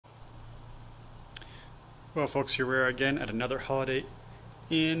Well, folks, here we are again at another Holiday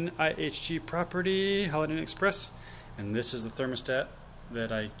Inn IHG property, Holiday Inn Express, and this is the thermostat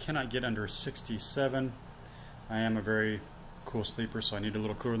that I cannot get under 67. I am a very cool sleeper, so I need a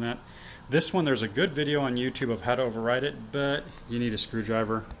little cooler than that. This one, there's a good video on YouTube of how to override it, but you need a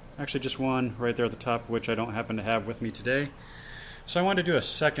screwdriver. Actually, just one right there at the top, which I don't happen to have with me today. So I wanted to do a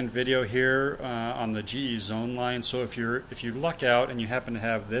second video here on the GE Zoneline. So if you luck out and you happen to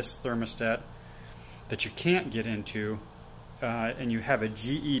have this thermostat that you can't get into, and you have a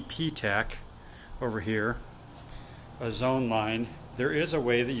GE PTAC over here, a Zoneline, there is a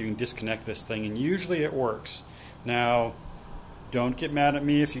way that you can disconnect this thing, and usually it works. Now, don't get mad at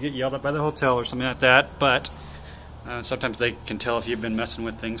me if you get yelled at by the hotel or something like that, but sometimes they can tell if you've been messing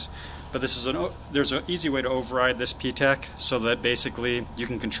with things. But this is there's an easy way to override this PTAC so that basically you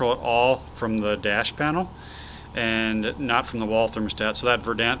can control it all from the dash panel and not from the wall thermostat. So that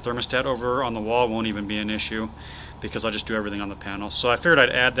Verdant thermostat over on the wall won't even be an issue because I'll just do everything on the panel. So I figured I'd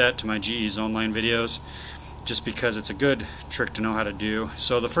add that to my GE Zoneline videos just because it's a good trick to know how to do.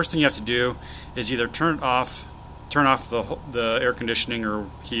 So the first thing you have to do is either turn off the air conditioning or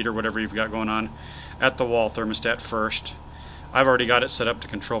heat or whatever you've got going on at the wall thermostat first. I've already got it set up to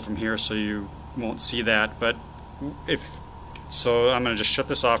control from here, so you won't see that. But so I'm going to just shut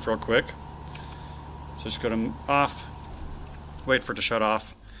this off real quick. So just go to off, wait for it to shut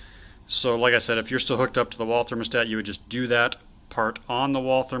off. So like I said, if you're still hooked up to the wall thermostat, you would just do that part on the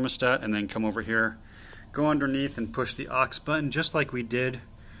wall thermostat and then come over here, go underneath and push the aux button just like we did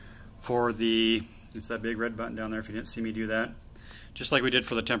for it's that big red button down there if you didn't see me do that. Just like we did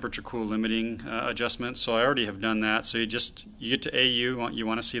for the temperature cool limiting adjustment. So I already have done that. So you get to AU, you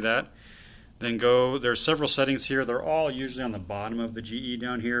want to see that. Then there's several settings here. They're all usually on the bottom of the GE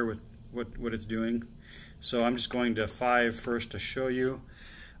down here with what it's doing. So I'm just going to 5 first to show you.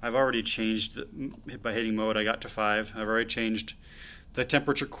 I've already changed, by hitting mode I got to 5. I've already changed the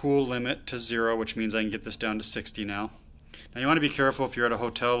temperature cool limit to 0, which means I can get this down to 60 now. Now you want to be careful if you're at a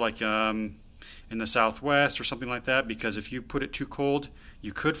hotel like in the Southwest or something like that, because if you put it too cold,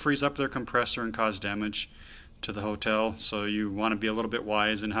 you could freeze up their compressor and cause damage to the hotel. So you want to be a little bit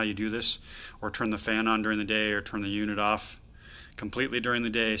wise in how you do this, or turn the fan on during the day, or turn the unit off completely during the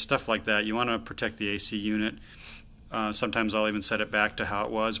day, stuff like that. You want to protect the AC unit. Sometimes I'll even set it back to how it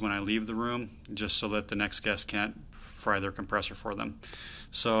was when I leave the room, just so that the next guest can't fry their compressor for them.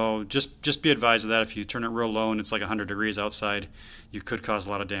 So just be advised of that. If you turn it real low and it's like 100 degrees outside, you could cause a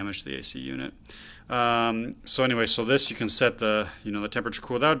lot of damage to the AC unit. So anyway, so this you can set the the temperature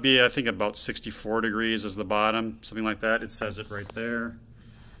cool. That would be, I think, about 64 degrees as the bottom, something like that. It says it right there.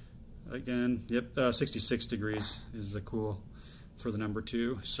 Again, yep, 66 degrees is the cool for the number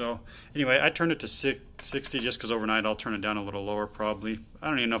 2. So anyway, I turned it to 60 just because overnight I'll turn it down a little lower probably. I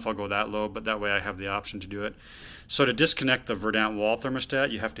don't even know if I'll go that low, but that way I have the option to do it. So to disconnect the Verdant wall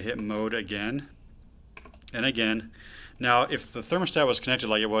thermostat, you have to hit mode again and again. Now if the thermostat was connected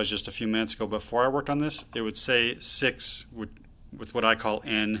like it was just a few minutes ago before I worked on this, it would say 6 with what I call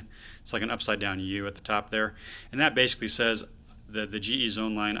N. It's like an upside down U at the top there, and that basically says the GE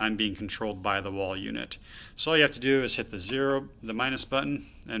Zoneline, I'm being controlled by the wall unit. So all you have to do is hit the minus button,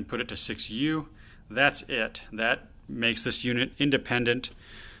 and put it to 6U. That's it. That makes this unit independent.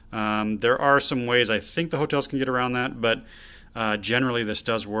 There are some ways I think the hotels can get around that, but generally this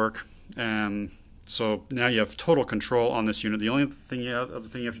does work. So now you have total control on this unit. The only other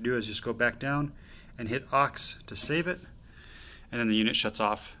thing you have to do is just go back down and hit aux to save it, and then the unit shuts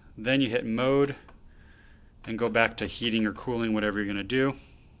off. Then you hit mode and go back to heating or cooling, whatever you're going to do,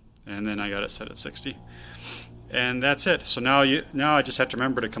 and then I got it set at 60. And that's it. So now I just have to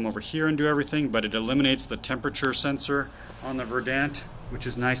remember to come over here and do everything, but it eliminates the temperature sensor on the Verdant, which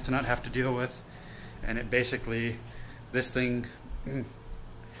is nice to not have to deal with. And it basically, this thing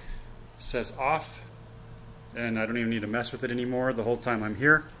says off, and I don't even need to mess with it anymore the whole time I'm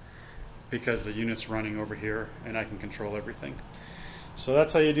here, because the unit's running over here and I can control everything. So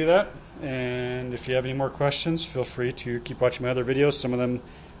that's how you do that. And if you have any more questions, feel free to keep watching my other videos. Some of them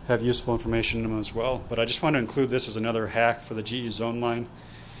have useful information in them as well. But I just want to include this as another hack for the GE Zoneline,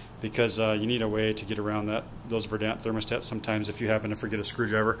 because you need a way to get around those Verdant thermostats sometimes if you happen to forget a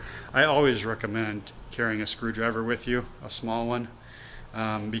screwdriver. I always recommend carrying a screwdriver with you, a small one,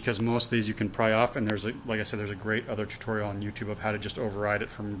 because most of these you can pry off, and like I said, there's a great other tutorial on YouTube of how to just override it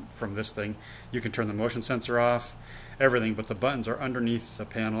from this thing. You can turn the motion sensor off, everything, but the buttons are underneath the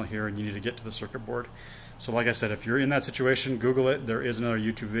panel here, and you need to get to the circuit board. So like I said, if you're in that situation, Google it. There is another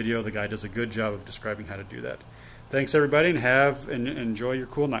YouTube video. The guy does a good job of describing how to do that. Thanks everybody, and enjoy your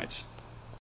cool nights.